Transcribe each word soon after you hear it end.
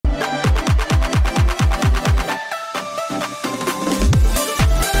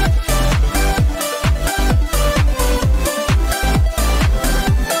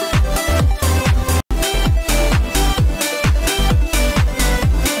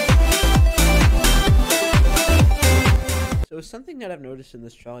something that I've noticed in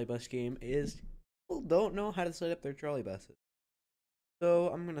this Trolleybus game is people don't know how to set up their trolleybuses. So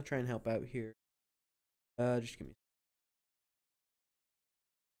I'm gonna try and help out here. Just give me.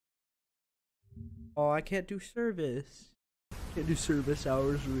 Oh, I can't do service. Can't do service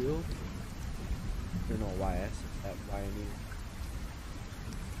hours real. I don't know why I said that. Why I need.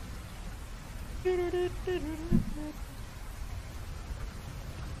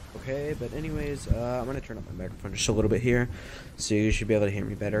 Okay, but anyways, I'm gonna turn up my microphone just a little bit here, so you should be able to hear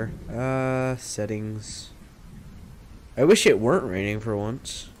me better. Settings. I wish it weren't raining for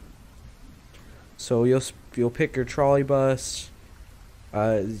once. So you'll pick your trolleybus,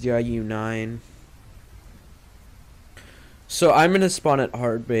 ZIU9. So I'm gonna spawn at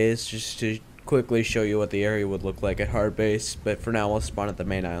hard base just to quickly show you what the area would look like at hard base, but for now I'll spawn at the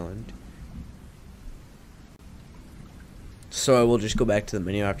main island. So I will just go back to the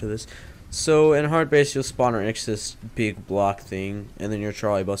menu after this. So in hard base you'll spawn right next to this big block thing, and then your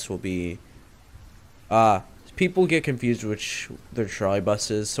trolleybus will be people get confused which their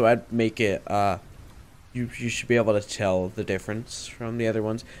trolleybus is, so I'd make it you should be able to tell the difference from the other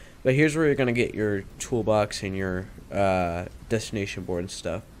ones. But here's where you're gonna get your toolbox and your destination board and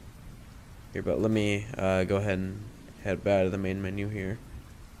stuff. Here, but let me go ahead and head back to the main menu here.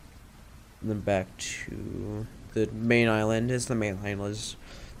 And then back to the main island.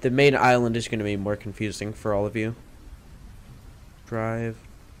 The main island is gonna be more confusing for all of you. Drive.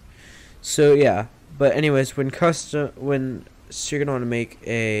 So yeah, but anyways, so you're gonna want to make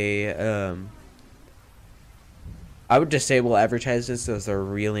a I would disable advertisements, those are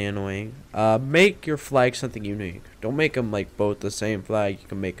really annoying. Make your flag something unique. Don't make them like both the same flag. You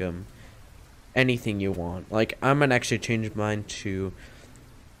can make them anything you want. Like I'm gonna actually change mine to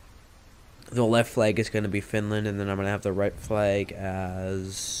the left flag is gonna be Finland, and then I'm gonna have the right flag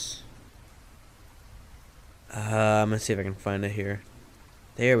as I'm gonna see if I can find it here.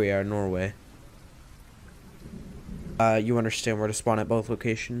 There we are, Norway. You understand where to spawn at both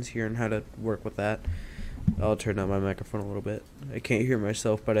locations here and how to work with that. I'll turn down my microphone a little bit. I can't hear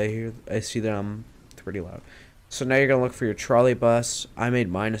myself, but I see that I'm pretty loud. So now you're gonna look for your trolleybus. I made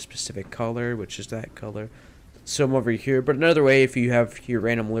mine a specific color, which is that color. So I'm over here. But another way, if you have your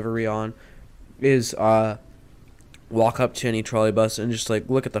random livery on, is walk up to any trolleybus and just like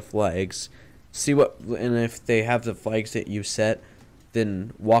look at the flags, see what, and if they have the flags that you set,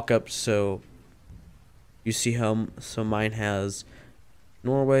 then walk up so you see how. So mine has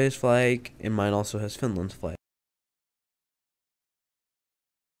Norway's flag, and mine also has Finland's flag.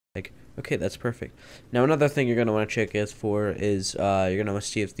 Okay, that's perfect. Now another thing you're gonna want to check is you're gonna want to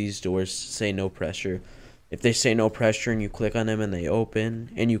see if these doors say no pressure. If they say no pressure and you click on them and they open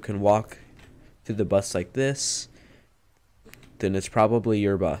and you can walk through the bus like this, then it's probably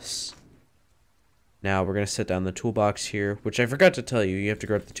your bus. Now we're gonna set down the toolbox here, which I forgot to tell you. You have to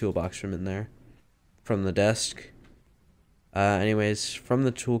grab the toolbox from in there, from the desk. Anyways, from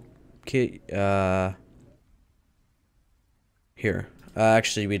the toolkit, here.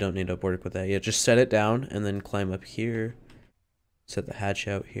 Actually, we don't need to work with that yet. Just set it down and then climb up here. Set the hatch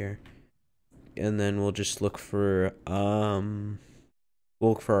out here, and then we'll just look for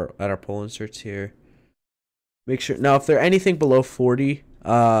at our pole inserts here. Make sure now if they're anything below 40,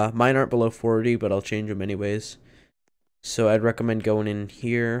 mine aren't below 40, but I'll change them anyways. So I'd recommend going in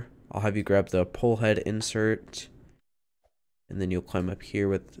here. I'll have you grab the pole head insert, and then you'll climb up here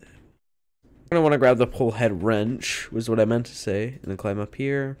with. You're gonna want to grab the pole head wrench, was what I meant to say, and then climb up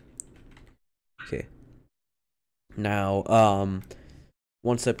here. Okay. Now,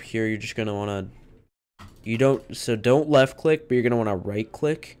 once up here, you're just gonna want to. Don't left click, but you're gonna want to right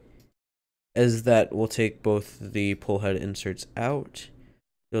click, as that will take both the pole head inserts out.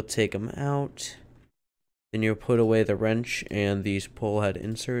 You'll take them out. Then you'll put away the wrench and these pole head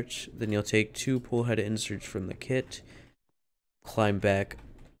inserts. Then you'll take 2 pole head inserts from the kit. Climb back.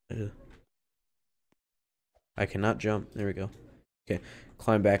 I cannot jump. There we go. Okay.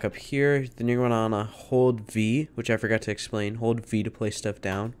 Climb back up here. Then you're going to want to hold V, which I forgot to explain. Hold V to place stuff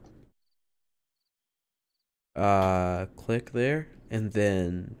down. Click there. And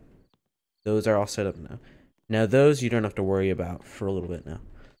then those are all set up now. Now those you don't have to worry about for a little bit now.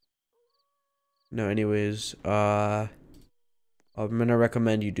 No, anyways, I'm gonna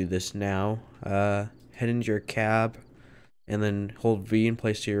recommend you do this now. Head into your cab, and then hold V and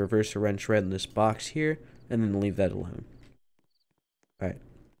place your reverser wrench right in this box here, and then leave that alone. Alright.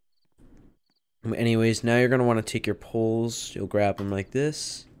 Anyways, now you're gonna want to take your poles. You'll grab them like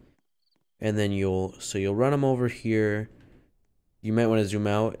this, and then you'll run them over here. You might want to zoom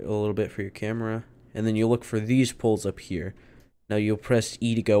out a little bit for your camera, and then you'll look for these poles up here. Now you'll press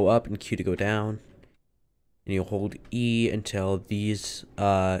E to go up and Q to go down. and you'll hold E until these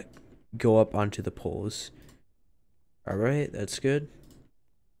go up onto the poles. Alright, that's good.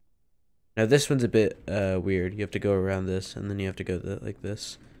 Now this one's a bit weird. You have to go around this, and then you have to go like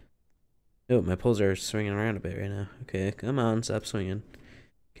this. Oh, my poles are swinging around a bit right now. Okay, come on, stop swinging.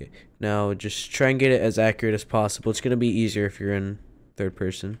 Okay, now just try and get it as accurate as possible. It's going to be easier if you're in third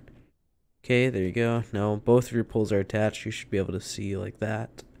person. Okay, there you go. Now both of your poles are attached. You should be able to see like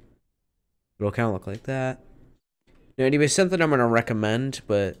that. It'll kind of look like that. Now, anyway, something I'm going to recommend,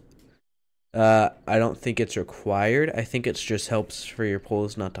 but I don't think it's required. I think it just helps for your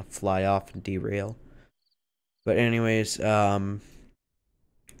poles not to fly off and derail. But anyways,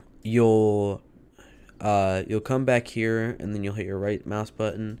 you'll come back here, and then you'll hit your right mouse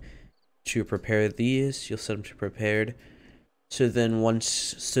button to prepare these. You'll set them to prepared. So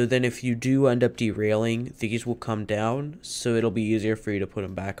then if you do end up derailing, these will come down, so it'll be easier for you to put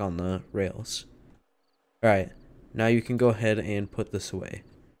them back on the rails. Alright, now you can go ahead and put this away.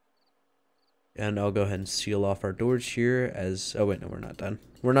 And I'll go ahead and seal off our doors here as... Oh, wait, no, we're not done.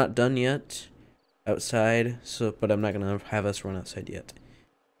 We're not done yet outside, but I'm not going to have us run outside yet.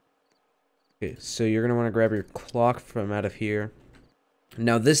 Okay, so you're going to want to grab your clock from out of here.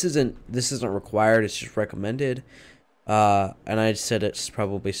 Now, this isn't required, it's just recommended. And I said it's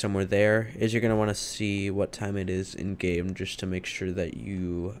probably somewhere there. Is you're going to want to see what time it is in game just to make sure that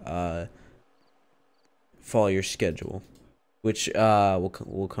you follow your schedule, which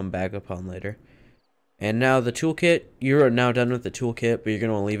we'll come back upon later. And now the toolkit, you're now done with the toolkit, but you're going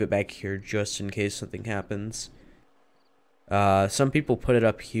to want to leave it back here just in case something happens. Some people put it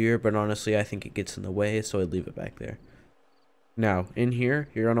up here, but honestly I think it gets in the way, so I'd leave it back there. Now, in here,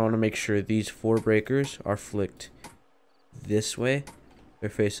 you're going to want to make sure these 4 breakers are flicked this way. They're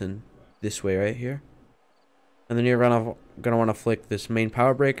facing this way right here. And then you're going to want to flick this main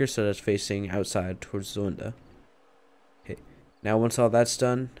power breaker so that it's facing outside towards the window. Okay. Now, once all that's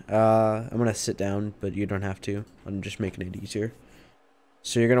done, I'm going to sit down, but you don't have to. I'm just making it easier.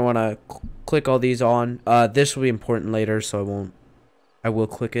 So you're going to want to click all these on. This will be important later, so I will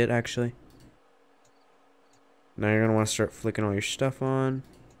click it, actually. Now you're going to want to start flicking all your stuff on.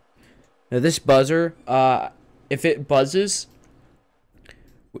 Now, this buzzer, if it buzzes...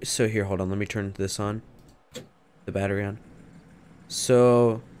 So here, hold on. Let me turn this on. The battery on.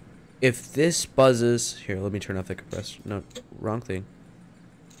 So, if this buzzes... Here, let me turn off the compressor. No, wrong thing.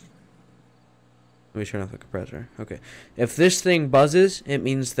 Let me turn off the compressor. Okay. If this thing buzzes, it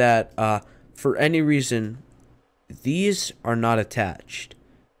means that for any reason, these are not attached.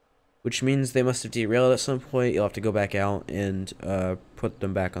 Which means they must have derailed at some point. You'll have to go back out and put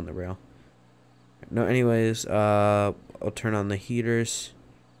them back on the rail. No, anyways, I'll turn on the heaters.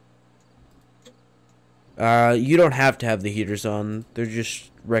 You don't have to have the heaters on. They're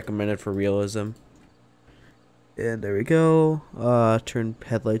just recommended for realism. And there we go. Turn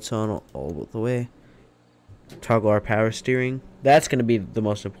headlights on all the way. Toggle our power steering. That's going to be the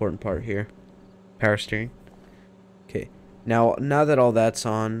most important part here. Power steering. Okay. Now that all that's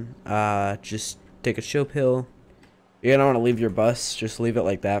on, just take a chill pill. You're going to want to leave your bus. Just leave it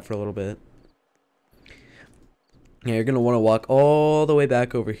like that for a little bit. Yeah, you're going to want to walk all the way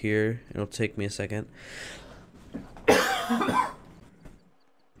back over here. It'll take me a second. And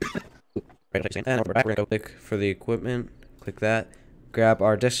we're going to click for the equipment. Click that. Grab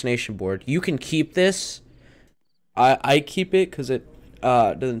our destination board. You can keep this. I keep it because it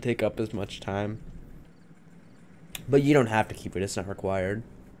doesn't take up as much time. But you don't have to keep it. It's not required.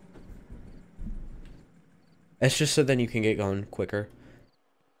 It's just so then you can get going quicker.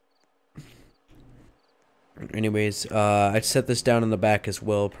 Anyways, I'd set this down in the back as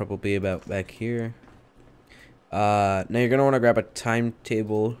well, probably about back here. Now you're going to want to grab a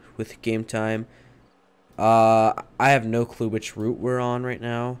timetable with game time. I have no clue which route we're on right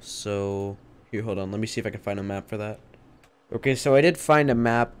now, so here, hold on, let me see if I can find a map for that. Okay, so I did find a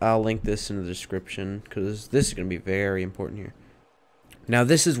map. I'll link this in the description, because this is going to be very important here. Now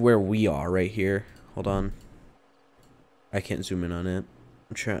this is where we are right here. Hold on. I can't zoom in on it.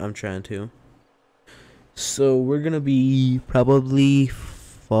 I'm trying to. So we're going to be probably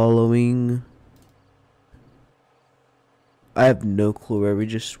following... I have no clue where we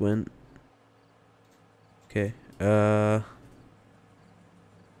just went. Okay,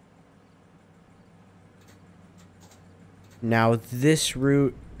 now this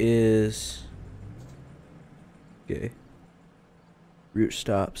route is... Okay. Route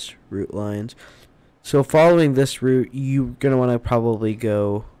stops, route lines. So following this route, you're going to want to probably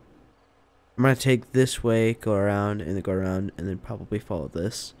go... I'm going to take this way, go around, and then go around, and then probably follow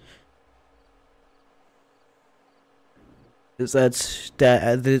this. Is this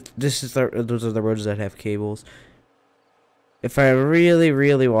is those are the roads that have cables. If I really,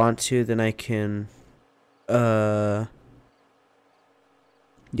 really want to, then I can, yeah,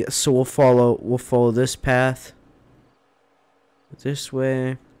 so we'll follow this path, this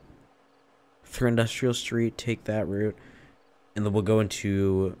way, through Industrial Street, take that route, and then we'll go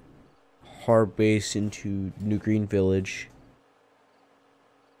into Hard Base, into New Green Village,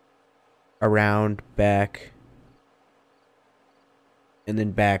 around, back, and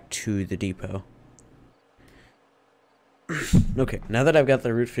then back to the depot. Okay, now that I've got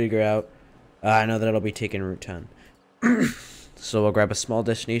the route figured out, I know that I'll be taking Route 10. So I'll grab a small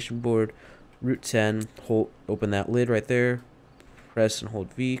destination board, Route 10, open that lid right there, press and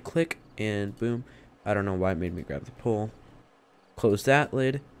hold V, click, and boom. I don't know why it made me grab the pole. Close that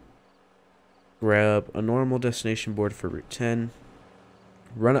lid, grab a normal destination board for Route 10,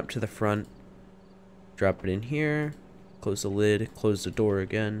 run up to the front, drop it in here, close the lid, close the door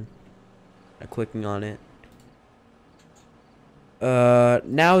again, by clicking on it.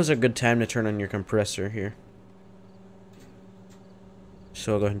 Now is a good time to turn on your compressor here.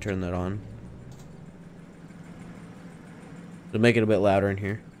 So I'll go ahead and turn that on. It'll make it a bit louder in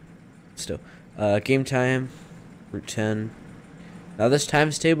here. Still. Game time, Route 10. Now this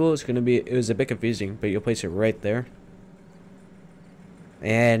times table is gonna be, it was a bit confusing, but you'll place it right there.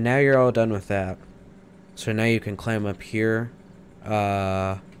 And now you're all done with that. So now you can climb up here.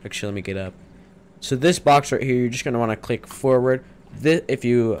 Actually, let me get up. So this box right here, you're just going to want to click forward. If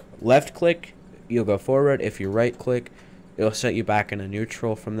you left click, you'll go forward. If you right click, it'll set you back in a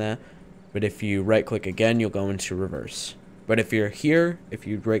neutral from that. But if you right click again, you'll go into reverse. But if you're here, if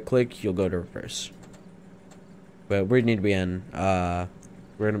you right click, you'll go to reverse. But we need to be in,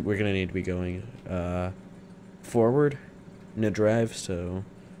 we're gonna need to be going forward in a drive, so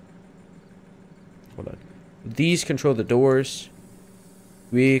hold on. These control the doors.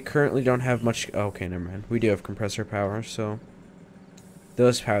 We currently don't have much. Oh, okay, never mind. We do have compressor power, so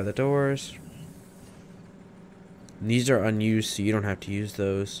those power the doors. These are unused, so you don't have to use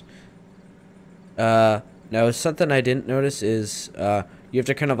those. Now something I didn't notice is you have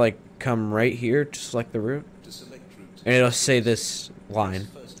to kind of like come right here to select the route, and it'll say this line.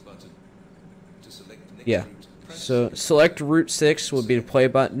 Yeah. So select Route 6 will be the play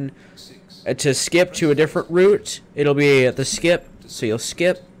button. To skip to a different route, it'll be the skip. So you'll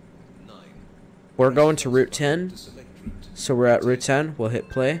skip. We're going to Route 10. So we're at Route 10. We'll hit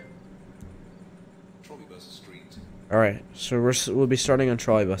play. Alright, so we'll be starting on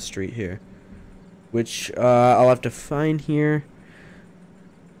Trolleybus Street here. Which I'll have to find here.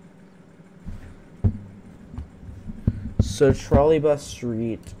 So Trolleybus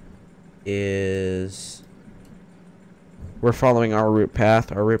Street is... We're following our route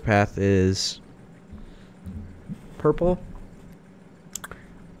path. Our route path is purple.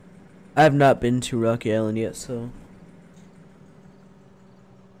 I have not been to Rocky Island yet, so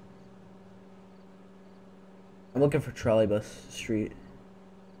I'm looking for Trolleybus Street.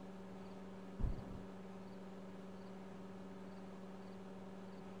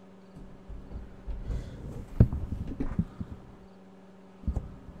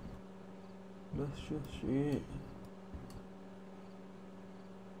 Industrial Street.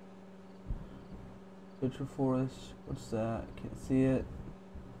 Central Forest. What's that? Can't see it.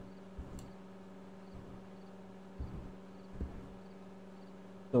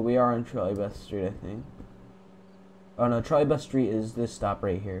 So we are on Trolleybus Street, I think. Oh no, Trolleybus Street is this stop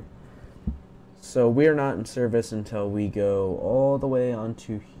right here. So we're not in service until we go all the way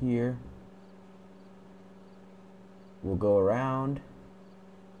onto here. We'll go around.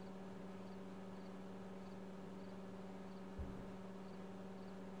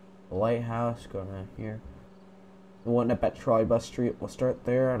 The lighthouse, go around here. The one up at Trolleybus Street, we'll start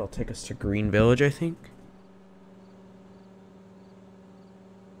there. It'll take us to Green Village, I think.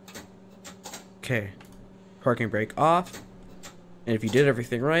 Okay, parking brake off, and if you did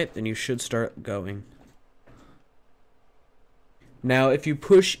everything right, then you should start going. Now, if you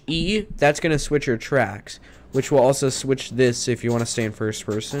push E, that's going to switch your tracks, which will also switch this if you want to stay in first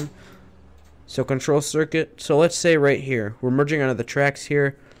person. So control circuit, so let's say right here, we're merging onto the tracks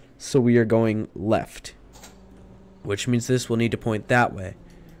here, so we are going left, which means this will need to point that way.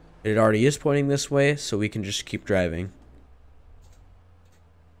 It already is pointing this way, so we can just keep driving.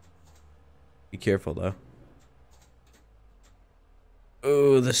 Be careful, though.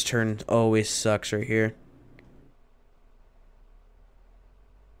 Oh, this turn always sucks right here.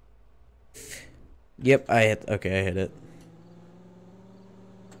 Yep, I hit it.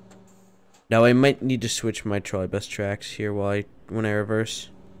 Now I might need to switch my Trolleybus tracks here when I reverse.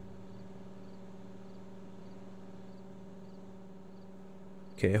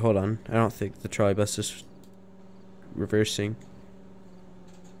 Okay, hold on. I don't think the trolleybus is reversing.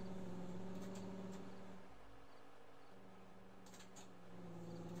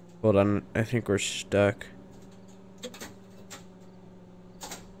 Hold on, I think we're stuck.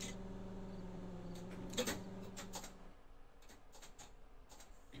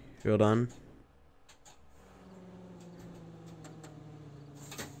 Hold on.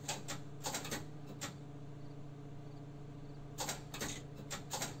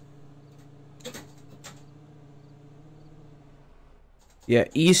 Yeah,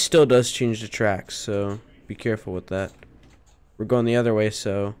 E still does change the tracks, so be careful with that. We're going the other way,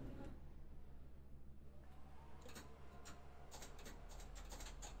 so...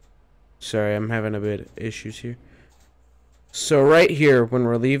 Sorry, I'm having a bit of issues here. So right here, when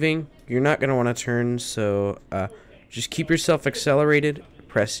we're leaving, you're not going to want to turn, so just keep yourself accelerated.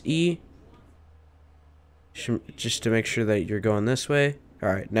 Press E. Just to make sure that you're going this way.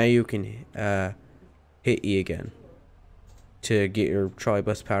 Alright, now you can hit E again to get your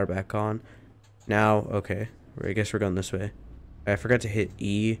trolleybus power back on. Now, okay, I guess we're going this way. I forgot to hit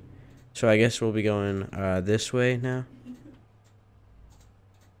E, so I guess we'll be going this way now.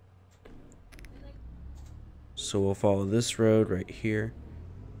 So we'll follow this road right here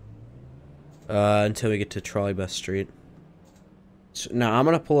until we get to Trolleybus Street. So now I'm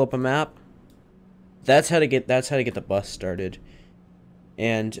gonna pull up a map. That's how to get the bus started.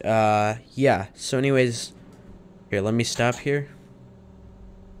 And yeah. So anyways, here, let me stop here.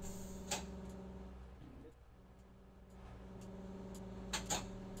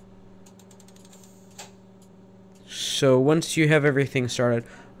 So once you have everything started,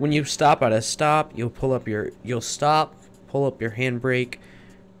 when you stop at a stop, you'll pull up your handbrake,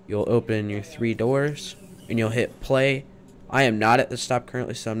 you'll open your 3 doors, and you'll hit play. I am not at the stop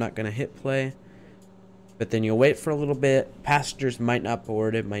currently, so I'm not gonna hit play. But then you'll wait for a little bit. Passengers might not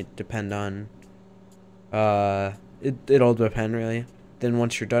board. It might depend on. It'll depend really. Then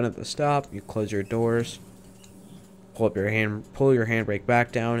once you're done at the stop, you close your doors, pull your handbrake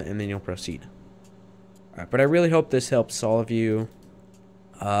back down, and then you'll proceed. Alright, but I really hope this helps all of you.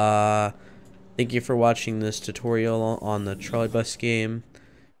 Thank you for watching this tutorial on the Trolleybus game,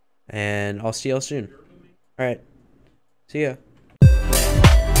 and I'll see y'all soon. Alright, see ya.